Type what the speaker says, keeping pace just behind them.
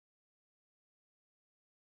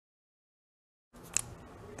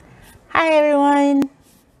Hi everyone,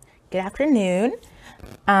 good afternoon.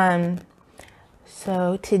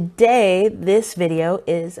 So today this video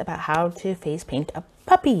is about how to face paint a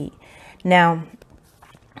puppy. Now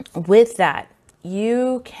with that,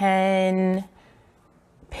 you can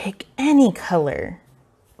pick any color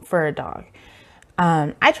for a dog.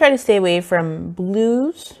 I try to stay away from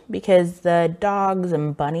blues because the dogs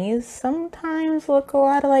and bunnies sometimes look a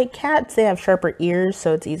lot like cats. They have sharper ears,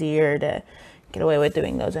 so it's easier to get away with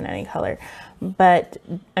doing those in any color. But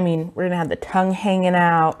I mean, we're gonna have the tongue hanging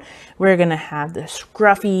out. We're gonna have the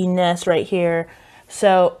scruffiness right here.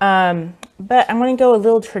 So, but I'm gonna go a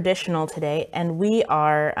little traditional today, and we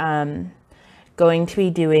are going to be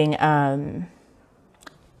doing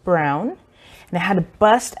brown. And I had to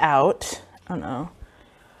bust out, I don't know,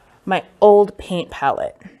 my old paint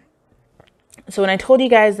palette. So when I told you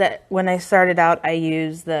guys that when I started out, I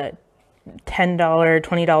used the $10,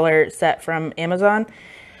 $20 set from Amazon.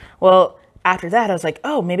 Well, after that, I was like,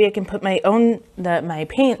 oh, maybe I can put my own, my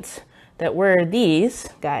paints that were these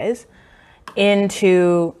guys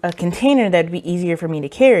into a container that would be easier for me to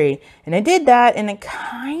carry. And I did that, and it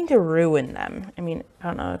kind of ruined them. I mean, I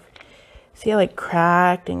don't know if, see how like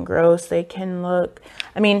cracked and gross they can look.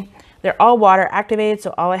 I mean, they're all water activated,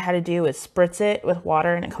 so all I had to do was spritz it with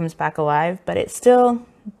water and it comes back alive, but it still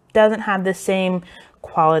doesn't have the same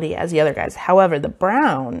quality as the other guys. However, the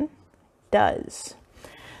brown does.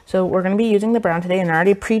 So we're going to be using the brown today, and I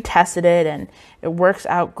already pre-tested it and it works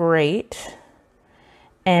out great.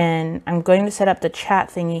 And I'm going to set up the chat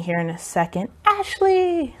thingy here in a second.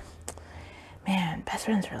 Ashley! Man, best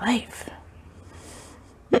friends for life.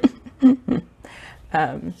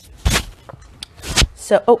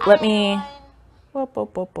 So, let me, whoop.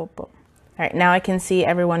 All right, now I can see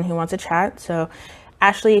everyone who wants to chat. So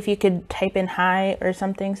Ashley, if you could type in hi or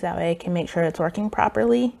something so that way I can make sure it's working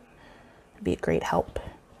properly, it'd be a great help.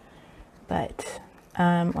 But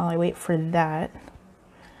while I wait for that,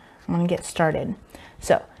 I'm gonna get started.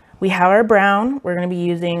 So we have our brown, we're gonna be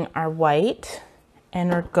using our white, and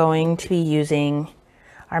we're going to be using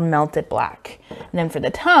our melted black. And then for the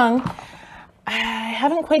tongue, I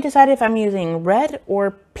haven't quite decided if I'm using red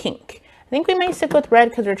or pink. I think we might stick with red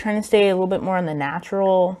because we're trying to stay a little bit more on the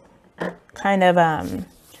natural kind of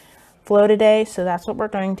flow today. So that's what we're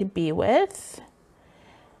going to be with.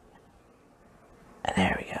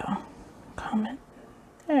 There we go. Comment.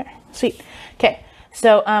 There. Sweet. Okay.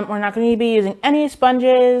 So we're not going to be using any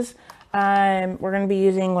sponges. We're going to be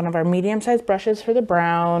using one of our medium-sized brushes for the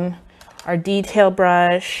brown, our detail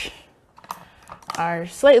brush, our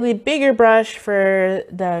slightly bigger brush for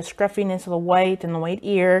the scruffiness of the white and the white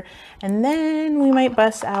ear, and then we might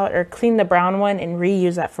bust out or clean the brown one and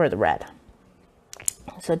reuse that for the red.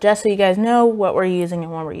 So just so you guys know what we're using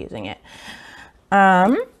and when we're using it.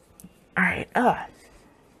 All right.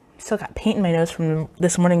 Still got paint in my nose from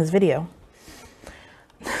this morning's video.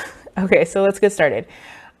 Okay, so let's get started.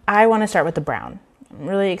 I want to start with the brown. I'm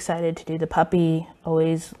really excited to do the puppy.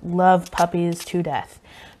 Always love puppies to death.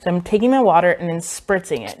 So I'm taking my water and then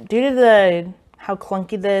spritzing it. Due to how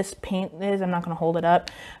clunky this paint is, I'm not going to hold it up,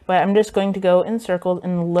 but I'm just going to go in circles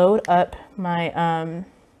and load up my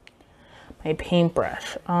my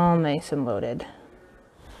paintbrush, all nice and loaded.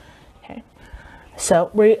 Okay, so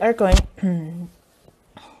we are going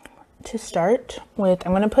to start with,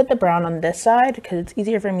 I'm going to put the brown on this side because it's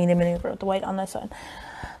easier for me to maneuver with the white on this side.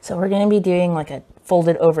 So we're going to be doing like a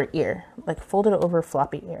folded over ear, like folded over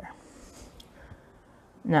floppy ear.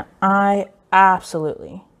 Now, I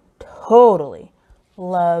absolutely, totally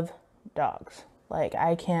love dogs. Like,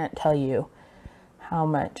 I can't tell you how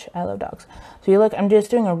much I love dogs. So you look, I'm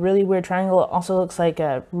just doing a really weird triangle. It also looks like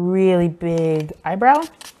a really big eyebrow.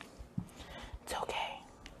 It's okay.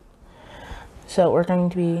 So we're going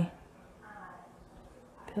to be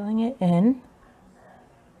filling it in.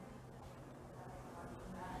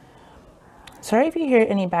 Sorry if you hear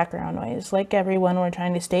any background noise. Like everyone, we're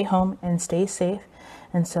trying to stay home and stay safe.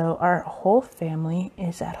 And so our whole family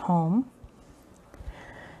is at home.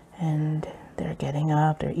 And they're getting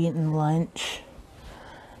up, they're eating lunch.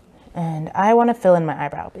 And I want to fill in my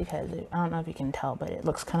eyebrow because I don't know if you can tell, but it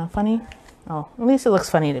looks kind of funny. Oh, at least it looks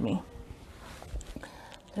funny to me.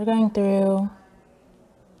 They're going through.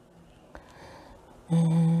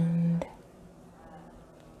 And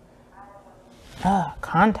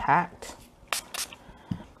contact.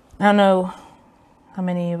 I don't know how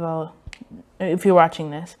many of y'all, if you're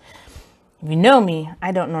watching this, if you know me,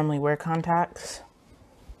 I don't normally wear contacts.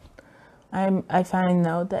 I find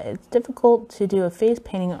though that it's difficult to do a face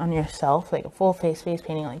painting on yourself, like a full face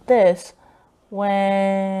painting like this,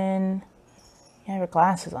 when you have your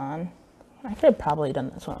glasses on. I could have probably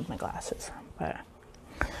done this one with my glasses, but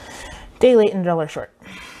Day late and $1 short.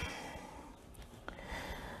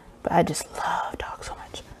 But I just love dogs so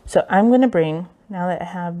much. So I'm going to bring, now that I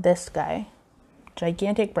have this guy,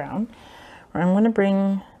 gigantic brown, I'm going to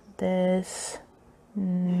bring this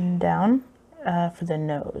down for the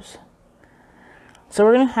nose. So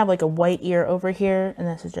we're going to have like a white ear over here, and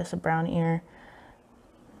this is just a brown ear.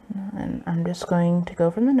 And I'm just going to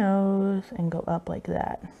go from the nose and go up like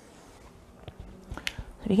that.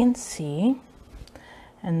 So you can see.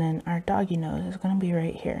 And then our doggy nose is going to be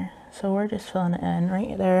right here. So we're just filling it in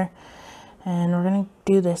right there. And we're going to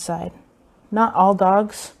do this side. Not all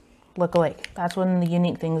dogs look alike. That's one of the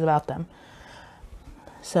unique things about them.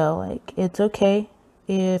 So like, it's okay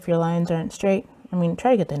if your lines aren't straight. I mean,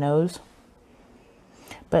 try to get the nose.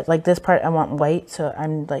 But like this part I want white. So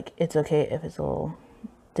I'm like, it's okay if it's a little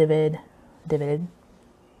divoted.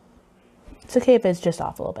 It's okay if it's just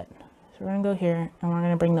off a little bit. So we're going to go here and we're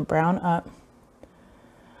going to bring the brown up.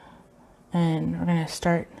 And we're going to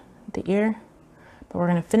start the ear, but we're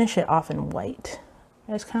going to finish it off in white.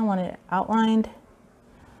 I just kind of want it outlined.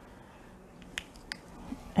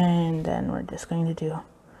 And then we're just going to do a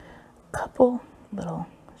couple little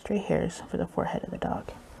straight hairs for the forehead of the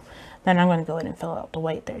dog. Then I'm going to go in and fill out the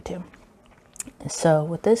white there too. So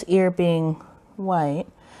with this ear being white,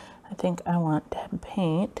 I think I want to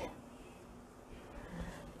paint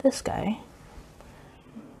this guy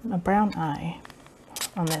a brown eye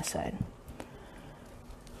on this side.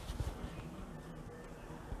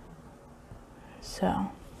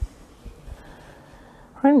 So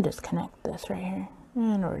we're going to just connect this right here,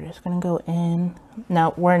 and we're just going to go in.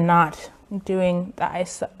 Now we're not doing the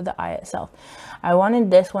eye itself. I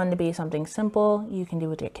wanted this one to be something simple you can do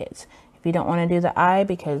with your kids. If you don't want to do the eye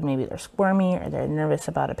because maybe they're squirmy or they're nervous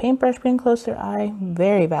about a paintbrush being close to their eye,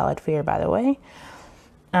 very valid fear, by the way.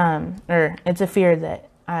 Or it's a fear that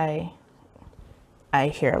I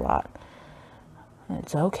hear a lot.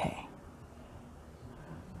 It's okay.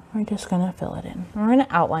 We're just going to fill it in. We're going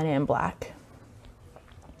to outline it in black.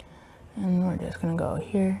 And we're just going to go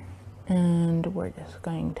here. And we're just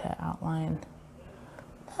going to outline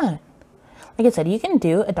that. Like I said, you can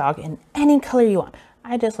do a dog in any color you want.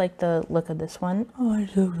 I just like the look of this one. Oh,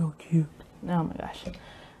 it's so cute. Oh my gosh.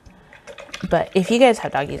 But if you guys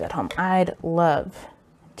have doggies at home, I'd love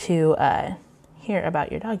to hear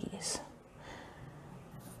about your doggies.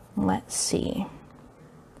 Let's see.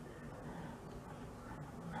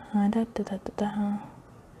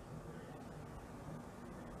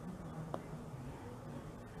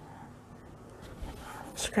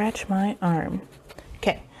 Scratch my arm.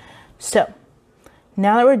 Okay, so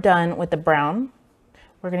now that we're done with the brown,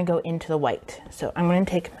 we're going to go into the white. So I'm going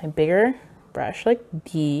to take my bigger brush like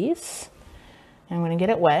these, and I'm going to get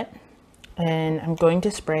it wet, and I'm going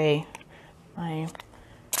to spray my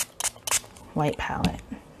white palette.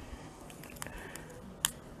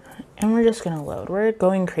 And we're just going to load. We're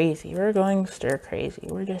going crazy. We're going stir crazy.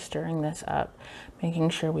 We're just stirring this up, making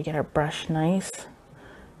sure we get our brush nice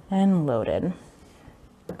and loaded.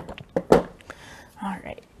 All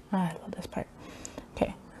right. I love this part.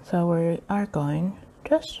 Okay. So we are going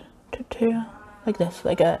just to like this,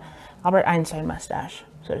 like a Albert Einstein mustache,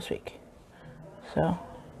 so to speak. So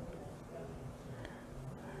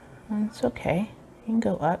it's okay. You can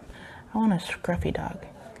go up. I want a scruffy dog,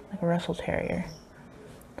 like a Russell Terrier.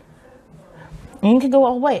 And you can go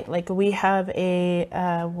all white. Like we have a,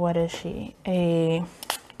 what is she? A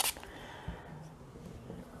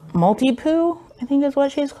multi-poo, I think is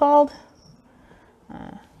what she's called.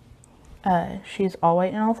 She's all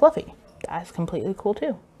white and all fluffy. That's completely cool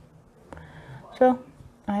too. So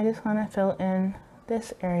I just want to fill in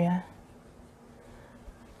this area.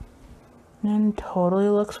 And totally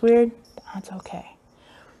looks weird. That's okay.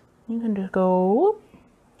 You can just go, whoop,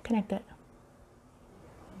 connect it.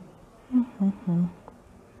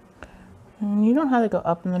 And you don't have to go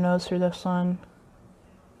up in the nose through this one.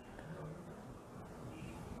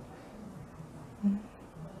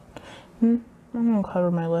 I'm going to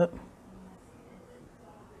cover my lip.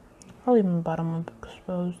 I'll leave my bottom lip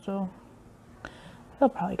exposed though. It'll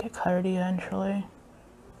probably get covered eventually.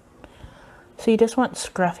 So you just want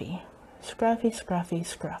scruffy. Scruffy, scruffy,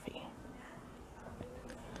 scruffy.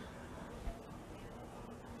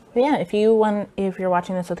 But yeah, if you're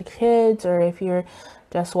watching this with the kids, or if you're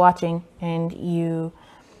just watching and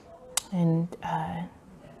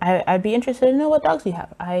I'd be interested to know what dogs you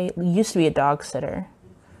have. I used to be a dog sitter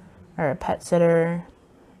or a pet sitter,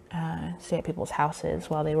 stay at people's houses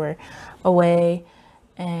while they were away,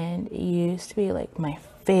 and it used to be like my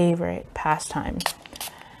favorite pastime.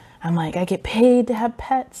 I'm like, I get paid to have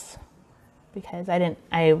pets because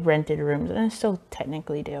I rented rooms, and I still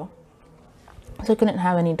technically do. So I couldn't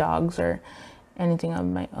have any dogs or anything of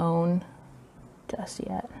my own just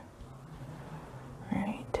yet.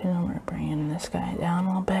 Alright, now we're bringing this guy down a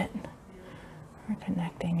little bit. We're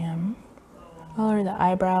connecting him over the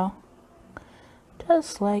eyebrow,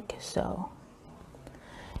 just like so.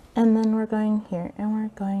 And then we're going here and we're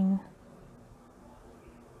going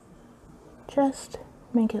just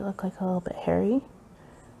make it look like a little bit hairy.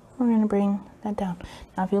 We're going to bring that down.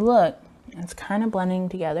 Now if you look, it's kind of blending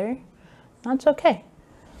together. That's okay.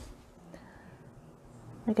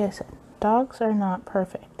 Like I said, dogs are not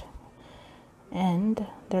perfect. And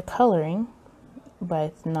their coloring,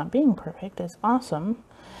 by not being perfect, is awesome.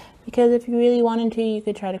 Because if you really wanted to, you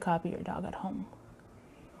could try to copy your dog at home.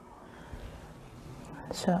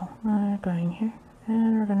 So we're going here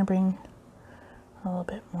and we're going to bring a little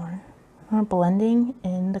bit more. We're blending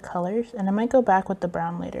in the colors, and I might go back with the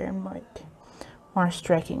brown later and like more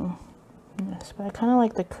striking. Yes, but I kind of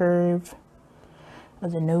like the curve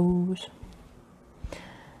of the nose.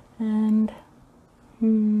 And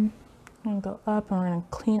I'm gonna go up and we're gonna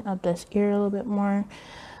clean up this ear a little bit more.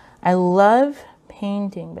 I love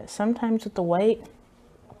painting, but sometimes with the white,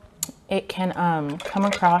 it can come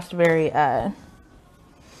across very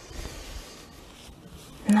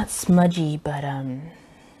not smudgy, but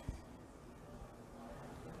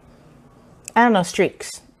I don't know,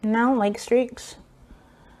 streaks. And I don't like streaks.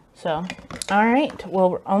 So, all right, well,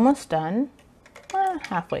 we're almost done.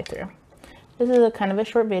 Halfway through. This is a kind of a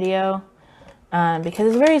short video because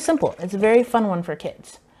it's very simple. It's a very fun one for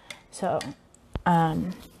kids. So,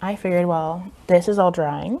 I figured, well, this is all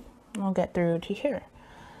drying. I'll get through to here.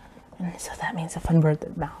 And so that means a fun word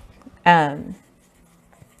of mouth.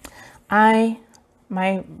 My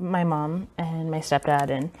mom and my stepdad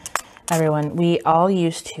and everyone, we all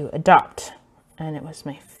used to adopt. And it was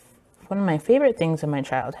one of my favorite things in my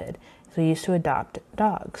childhood. So we used to adopt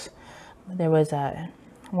dogs. There was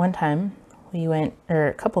one time we went, or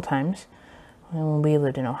a couple times when we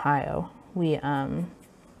lived in Ohio, we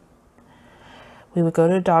would go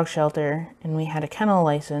to a dog shelter and we had a kennel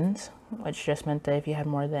license, which just meant that if you had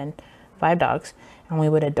more than 5 dogs, and we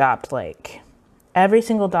would adopt like every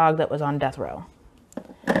single dog that was on death row.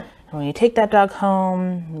 And when you take that dog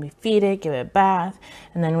home, we feed it, give it a bath,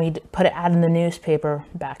 and then we'd put it out in the newspaper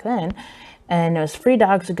back then. And it was free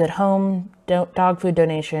dogs, a good home, dog food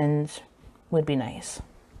donations would be nice.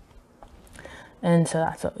 And so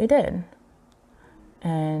that's what we did.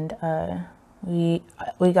 And we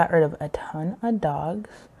got rid of a ton of dogs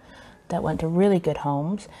that went to really good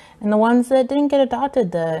homes. And the ones that didn't get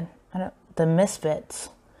adopted, the misfits.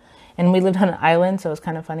 And we lived on an island, so it was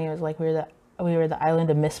kind of funny. It was like we were the island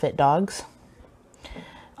of misfit dogs.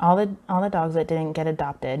 All the dogs that didn't get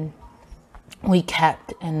adopted, we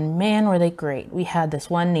kept, and man, were they great. We had this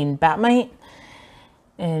one named Batmite,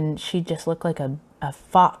 and she just looked like a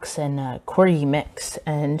fox and a corgi mix,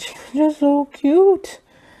 and she was just so cute.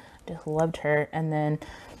 Just loved her. And then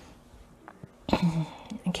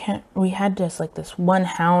we had just like this one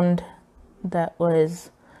hound that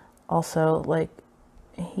was also like,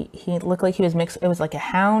 he looked like he was mixed. It was like a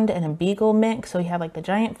hound and a beagle mix. So he had like the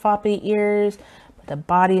giant floppy ears, but the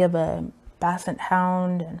body of a basset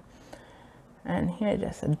hound, and he was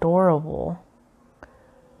just adorable.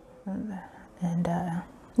 And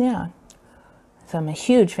yeah, so I'm a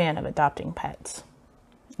huge fan of adopting pets.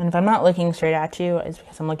 And if I'm not looking straight at you, it's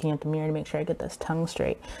because I'm looking at the mirror to make sure I get this tongue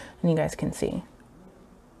straight and you guys can see.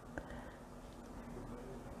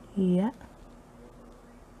 Yeah.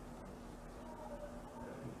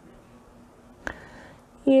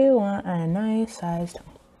 You want a nice sized tongue.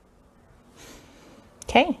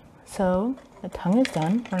 Okay, so the tongue is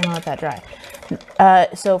done. We're gonna let that dry.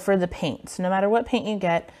 So for the paints, no matter what paint you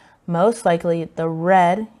get, most likely the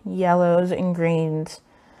red, yellows, and greens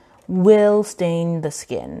will stain the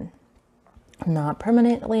skin. Not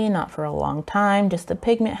permanently, not for a long time, just the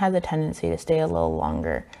pigment has a tendency to stay a little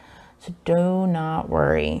longer. So do not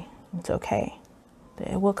worry, it's okay.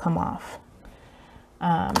 It will come off.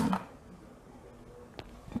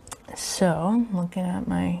 So looking at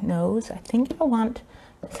my nose, I think I want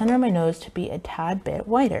the center of my nose to be a tad bit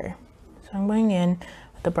whiter. So I'm going in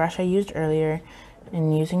with the brush I used earlier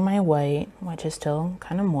and using my white, which is still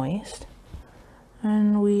kind of moist.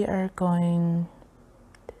 And we are going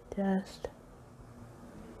to just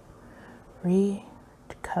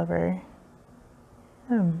recover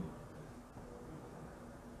him.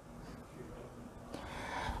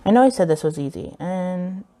 I know I said this was easy,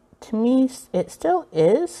 and to me it still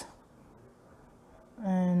is.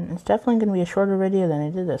 And it's definitely going to be a shorter video than I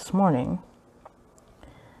did this morning.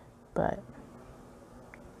 But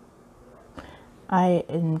I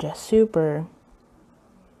am just super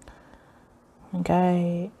Like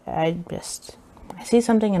I see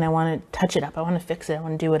something and I want to touch it up. I want to fix it. I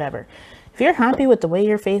want to do whatever. If you're happy with the way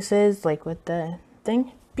your face is, like with the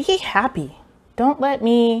thing, be happy. Don't let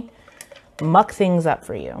me muck things up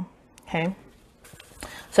for you. Okay.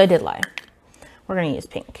 So I did lie. We're going to use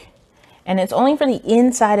pink. And it's only for the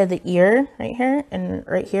inside of the ear right here. And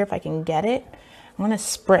right here, if I can get it, I'm going to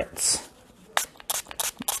spritz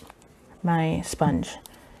my sponge.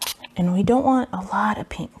 And we don't want a lot of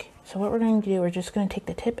pink. So what we're going to do, we're just going to take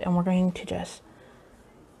the tip and we're going to just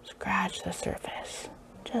scratch the surface.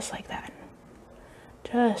 Just like that.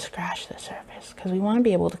 Just scratch the surface. Because we want to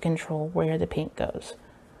be able to control where the paint goes.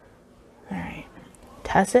 Alright.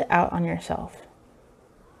 Test it out on yourself.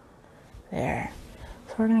 There.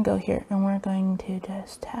 So we're going to go here and we're going to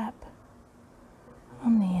just tap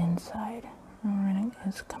on the inside. And we're going to,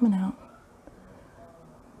 it's coming out.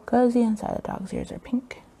 Because the inside of the dog's ears are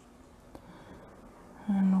pink.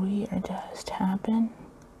 And we are just tapping.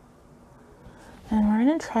 And we're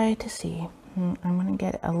going to try to see. I'm going to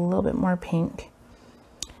get a little bit more pink.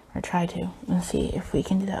 Or try to. And see if we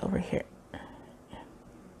can do that over here.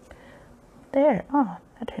 There. Oh,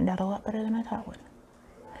 that turned out a lot better than I thought it would.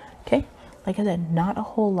 Okay. Like I said, not a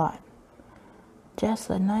whole lot. Just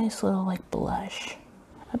a nice little like blush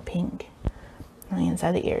of pink on the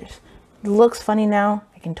inside of the ears. It looks funny now.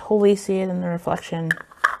 I can totally see it in the reflection.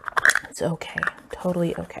 It's okay.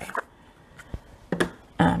 Totally okay.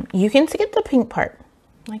 You can skip the pink part.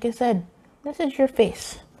 Like I said, this is your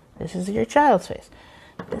face. This is your child's face.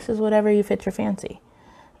 This is whatever you fit your fancy.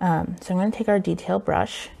 So I'm going to take our detail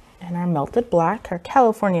brush and our melted black, our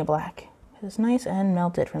California black. It's nice and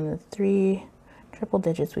melted from the 3 triple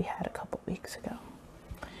digits we had a couple weeks ago.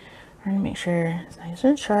 We're going to make sure it's nice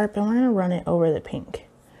and sharp and we're going to run it over the pink.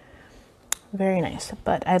 Very nice.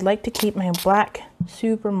 But I'd like to keep my black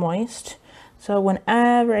super moist. So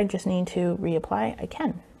whenever I just need to reapply, I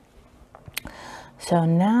can. So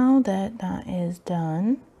now that that is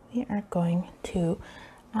done, we are going to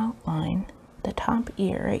outline the top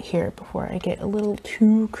ear right here before I get a little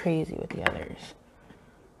too crazy with the others.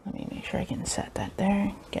 Let me make sure I can set that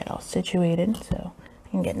there, get all situated so I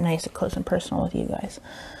can get nice and close and personal with you guys.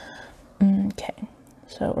 Okay,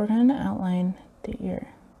 so we're going to outline the ear.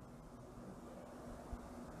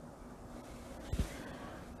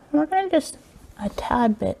 And we're going to just a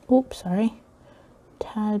tad bit,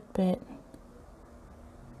 tad bit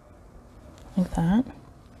like that.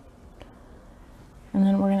 And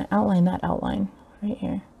then we're going to outline that outline right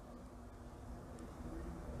here.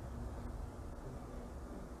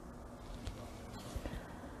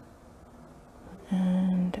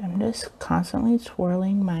 And I'm just constantly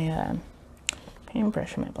swirling my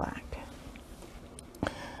paintbrush in my black.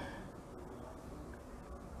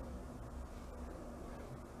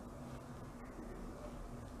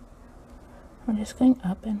 We're just going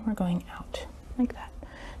up and we're going out like that.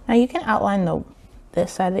 Now you can outline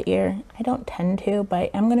this side of the ear. I don't tend to, but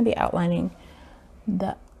I'm going to be outlining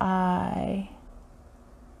the eye.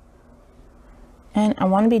 And I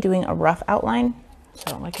want to be doing a rough outline.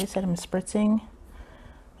 So like I said, I'm spritzing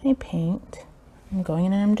my paint. I'm going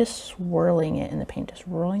in and I'm just swirling it in the paint, just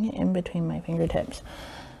rolling it in between my fingertips.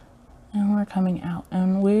 And we're coming out.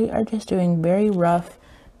 And we are just doing very rough,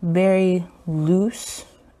 very loose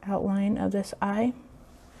outline of this eye.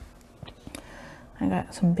 I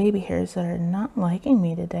got some baby hairs that are not liking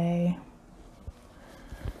me today.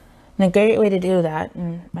 And a great way to do that,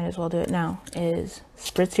 and might as well do it now, is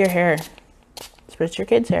spritz your hair. Spritz your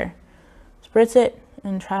kid's hair. Spritz it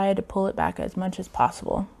and try to pull it back as much as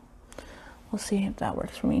possible. We'll see if that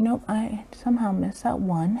works for me. Nope, I somehow missed that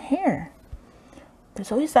one hair.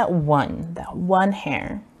 There's always that one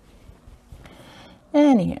hair.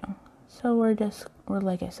 Anyhow, so we're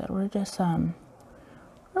like I said, we're just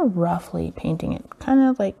we're roughly painting it, kind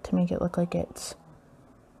of like to make it look like it's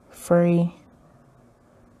furry.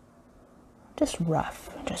 Just rough.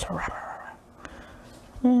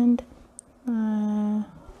 And we're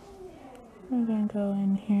gonna go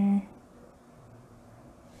in here.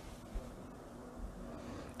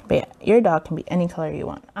 But yeah, your dog can be any color you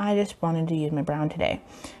want. I just wanted to use my brown today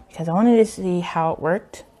because I wanted to see how it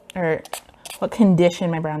worked, or what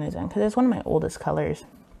condition my brown is in, because it's one of my oldest colors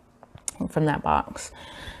from that box.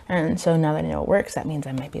 And so now that I know it works, that means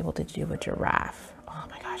I might be able to do a giraffe. Oh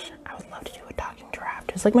my gosh, I would love to do a talking giraffe,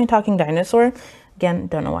 just like my talking dinosaur. Again,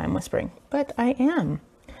 don't know why I'm whispering, but I am.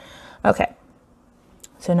 Okay,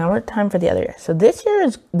 so now we're time for the other ear. So this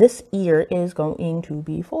ear is going to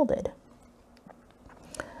be folded.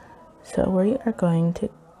 So we are going to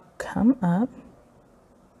come up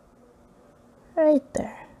right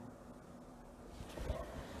there.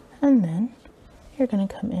 And then you're going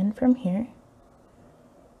to come in from here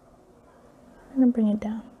gonna bring it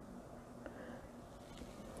down.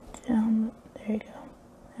 Down, there you go.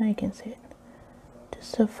 Now you can see it.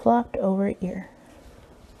 Just a flopped over ear.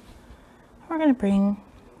 We're gonna bring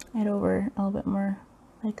it over a little bit more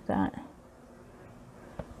like that.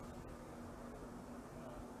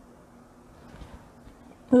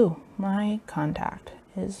 Ooh, my contact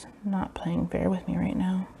is not playing fair with me right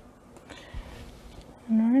now.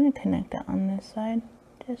 And we're going to connect it on this side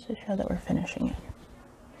just to show that we're finishing it.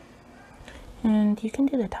 And you can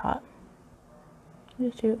do the top.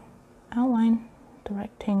 Just to outline the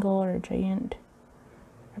rectangle or giant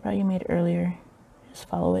about you made earlier. Just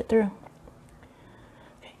follow it through.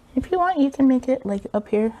 Okay. If you want, you can make it like up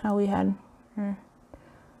here how we had, or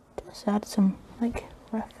just add some like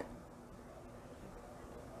roughness.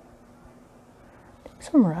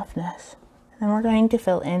 And then we're going to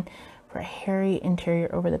fill in for a hairy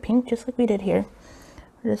interior over the pink, just like we did here.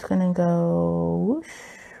 We're just gonna go whoosh,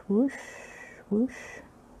 whoosh, whoosh,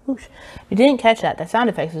 whoosh. If you didn't catch that, the sound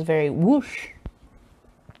effects is very whoosh.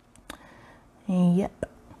 Yep.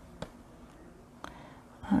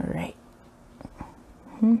 All right.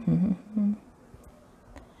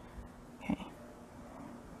 Okay.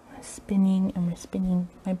 We're spinning and we're spinning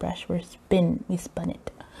my brush. We spun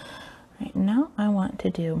it. Right, now I'm going to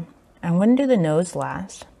do the nose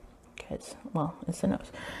last, because, well, it's the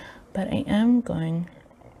nose, but I am going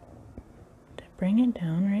to bring it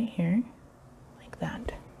down right here, like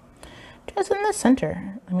that, just in the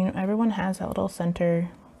center. I mean, everyone has that little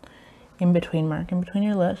center in between mark, in between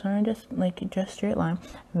your lips, or just straight line.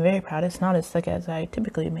 I'm very proud. It's not as thick as I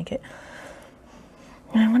typically make it.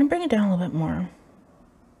 And I want to bring it down a little bit more.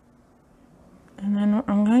 And then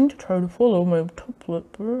I'm going to try to follow my top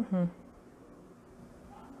lip.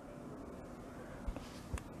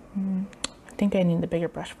 I think I need the bigger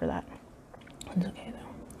brush for that. It's okay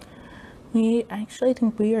though. We actually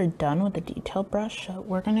think we are done with the detail brush, so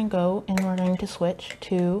we're gonna go and we're going to switch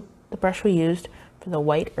to the brush we used for the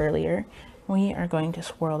white earlier. We are going to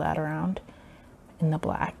swirl that around in the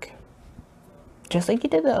black, just like you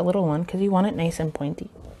did the little one, because you want it nice and pointy.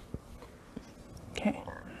 Okay,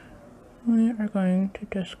 we are going to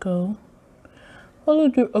just go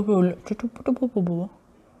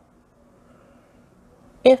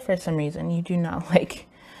if for some reason you do not like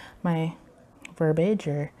my verbiage,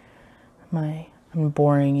 or I'm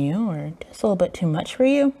boring you, or just a little bit too much for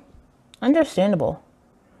you, understandable.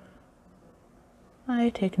 I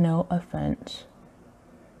take no offense.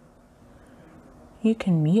 You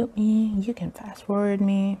can mute me, you can fast forward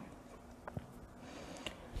me.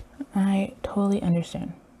 I totally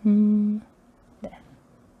understand. There.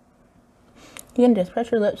 You can just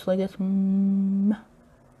press your lips like this, and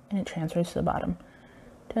it transfers to the bottom.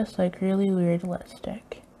 Just like really weird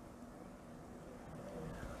lipstick.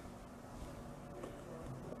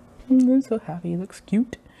 I'm so happy. He looks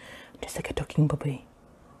cute. Just like a talking puppy.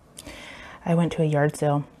 I went to a yard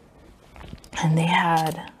sale and they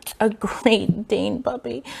had a Great Dane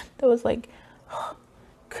puppy that was like,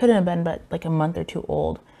 couldn't have been but like a month or two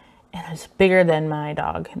old. And it was bigger than my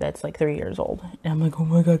dog that's like 3 years old. And I'm like, oh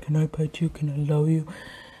my God, can I pet you? Can I love you?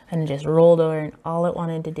 And it just rolled over, and all it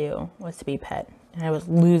wanted to do was to be pet. And I was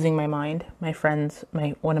losing my mind.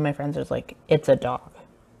 One of my friends was like, it's a dog.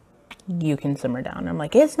 You can simmer down. I'm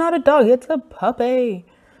like, it's not a dog, it's a puppy.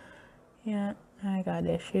 Yeah, I got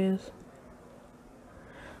issues.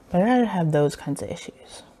 But I'd rather have those kinds of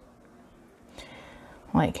issues.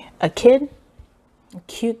 Like a kid, a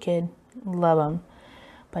cute kid, love them.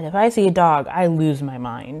 But if I see a dog, I lose my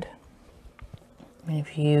mind. And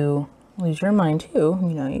if you lose your mind too,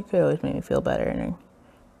 you could always make me feel better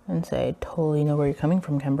and say, I totally know where you're coming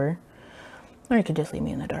from, Kimber. Or you could just leave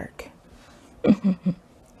me in the dark.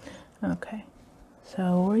 Okay,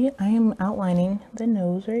 so I am outlining the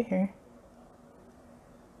nose right here.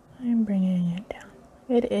 I am bringing it down.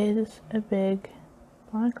 It is a big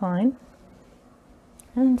black line,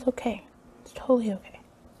 and it's okay. It's totally okay.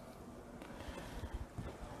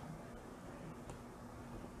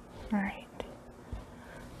 All right.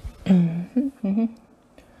 All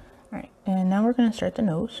right, and now we're going to start the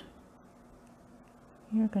nose.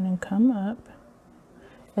 You're going to come up.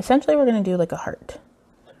 Essentially, we're going to do like a heart.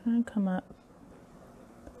 So I'm going to come up.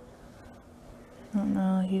 I don't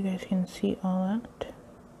know if you guys can see all that.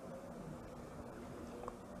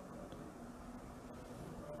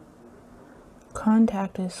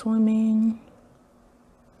 Contact is swimming.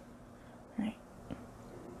 All right.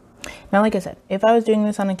 Now, like I said, if I was doing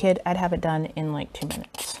this on a kid, I'd have it done in like 2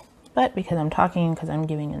 minutes. But because I'm talking, because I'm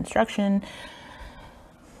giving instruction,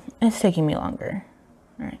 it's taking me longer.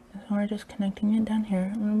 All right, so we're just connecting it down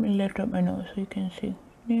here. Let me lift up my nose so you can see.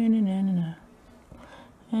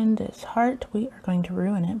 And this heart, we are going to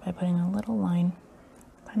ruin it by putting a little line.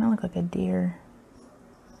 Kind of look like a deer.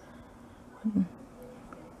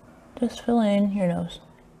 Just fill in your nose.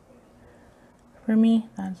 For me,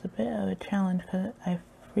 that's a bit of a challenge because I've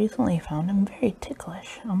recently found I'm very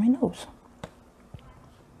ticklish on my nose.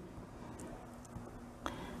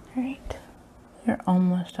 Alright, you're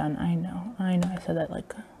almost done. I know, I said that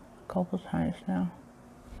like a couple times now.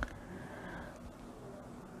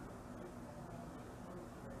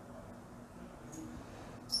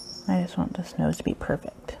 I just want this nose to be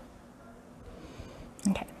perfect.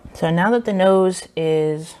 Okay, so now that the nose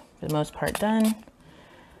is for the most part done,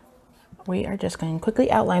 we are just going to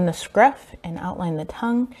quickly outline the scruff and outline the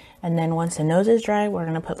tongue. And then once the nose is dry, we're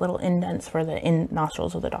going to put little indents for the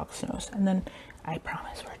nostrils of the dog's nose. And then I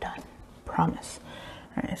promise we're done. Promise.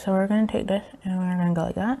 All right, so we're going to take this and we're going to go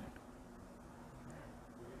like that.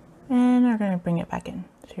 And we're going to bring it back in.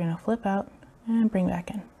 So you're going to flip out and bring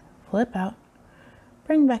back in. Flip out,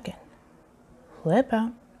 bring back in. Flip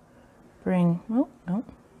out, bring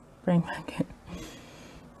back in.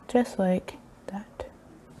 Just like that.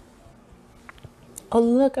 Oh,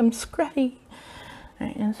 look, I'm scruffy. All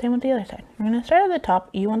right, and same with the other side. We're going to start at the top.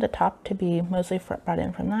 You want the top to be mostly brought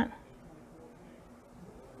in from that.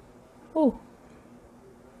 Ooh,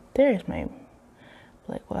 there's my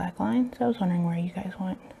black lines. I was wondering where you guys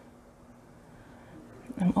went.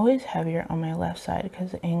 I'm always heavier on my left side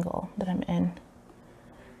because of the angle that I'm in.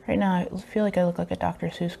 Right now, I feel like I look like a Dr.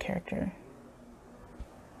 Seuss character.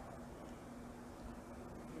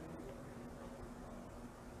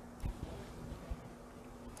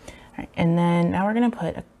 Alright, and then now we're going to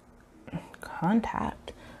put a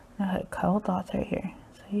contact. I'm going to put a couple dots right here.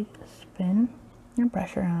 So you just spin your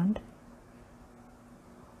brush around.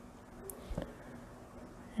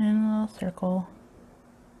 And a little circle.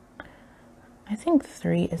 I think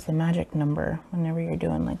 3 is the magic number whenever you're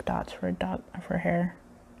doing like dots for hair.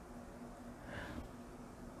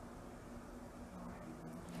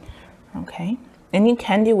 Okay, and you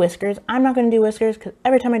can do whiskers. I'm not going to do whiskers because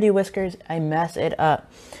every time I do whiskers, I mess it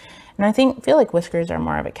up. And I feel like whiskers are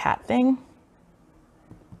more of a cat thing.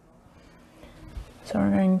 So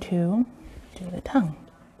we're going to do the tongue.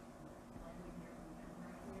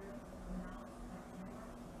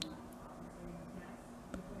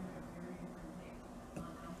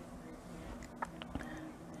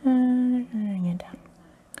 And they're going to bring it down.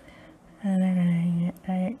 And they're going to bring it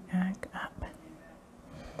right back up.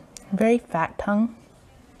 Very fat tongue,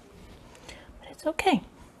 but it's okay.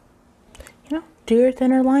 You know, do your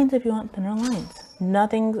thinner lines if you want thinner lines.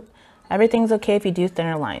 Everything's okay if you do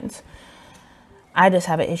thinner lines. I just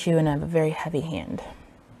have an issue and I have a very heavy hand.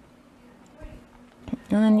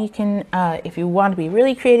 And then you can, if you want to be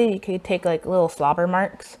really creative, you could take like little slobber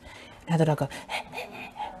marks and have the dog go.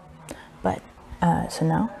 But, so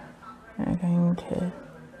now I'm going to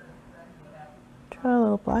draw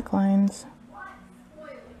little black lines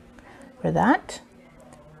for that,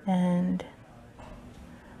 and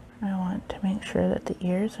I want to make sure that the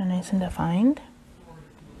ears are nice and defined.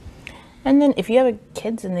 And then if you have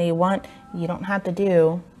kids and you don't have to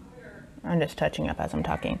do, I'm just touching up as I'm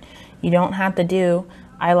talking, you don't have to do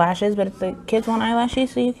eyelashes, but if the kids want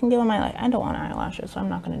eyelashes, so you can give them eyelashes. I don't want eyelashes, so I'm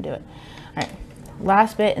not going to do it. All right,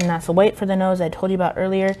 last bit, and that's the weight for the nose I told you about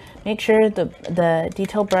earlier. Make sure the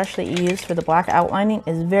detail brush that you use for the black outlining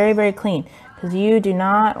is very, very clean, because you do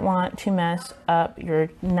not want to mess up your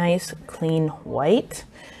nice clean white.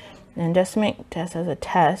 And just as a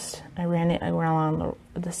test, I ran it around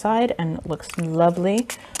the side and it looks lovely.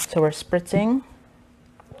 So we're spritzing.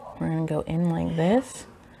 We're going to go in like this,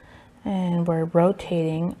 and we're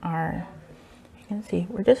rotating you can see,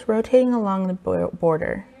 we're just rotating along the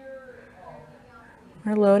border.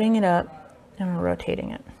 We're loading it up and we're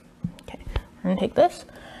rotating it. Okay, we're going to take this,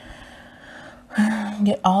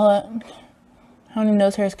 get all up. How many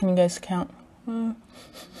nose hairs can you guys count?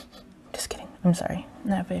 Just kidding. I'm sorry.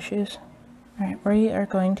 I have issues. All right, we are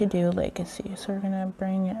going to do legacy. So we're going to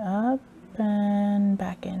bring it up and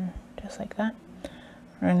back in, just like that.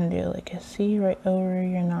 We're going to do like a C right over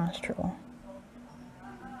your nostril.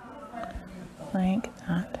 Like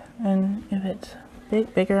that. And if it's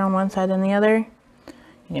bigger on one side than the other,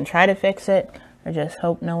 you can try to fix it or just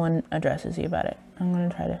hope no one addresses you about it. I'm going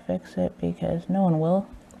to try to fix it because no one will,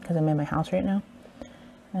 because I'm in my house right now.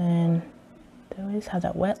 And they always have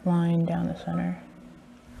that wet line down the center.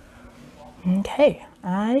 Okay,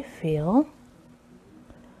 I feel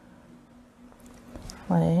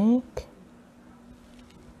like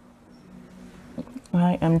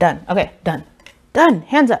I am done. Okay, done. Done.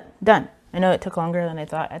 Hands up. Done. I know it took longer than I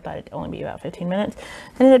thought. I thought it'd only be about 15 minutes.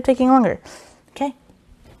 It ended up taking longer. Okay.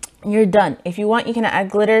 you're done. If you want, you can add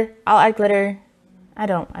glitter. I'll add glitter. I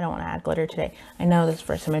don't want to add glitter today. I know this is the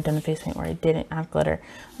first time I've done a face paint where I didn't add glitter.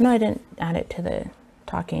 No, I didn't add it to the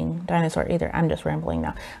talking dinosaur either. I'm just rambling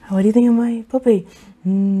now. What do you think of my puppy?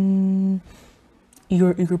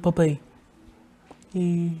 Your puppy.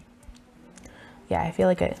 Yeah, I feel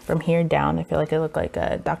like from here down, I feel like I look like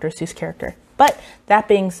a Dr. Seuss character. But that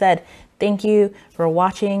being said, thank you for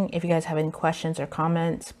watching. If you guys have any questions or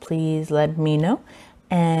comments, please let me know.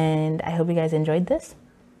 And I hope you guys enjoyed this.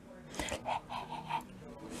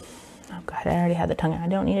 Oh God, I already had the tongue out. I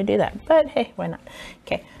don't need to do that, but hey, why not?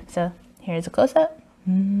 Okay, so here's a close-up.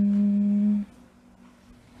 And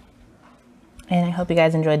I hope you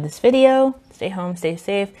guys enjoyed this video. Stay home, stay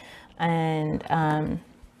safe, and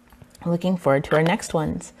looking forward to our next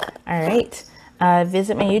ones. All right,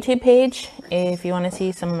 visit my YouTube page if you want to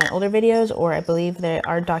see some of my older videos, or I believe they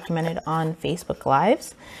are documented on Facebook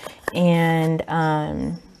Lives. And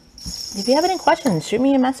if you have any questions, shoot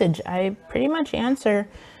me a message. I pretty much answer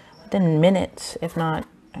within minutes, if not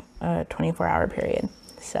a 24-hour period.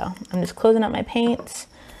 So I'm just closing up my paints,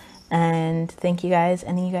 and thank you guys,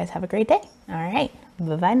 and you guys have a great day. All right,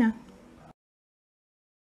 bye-bye now.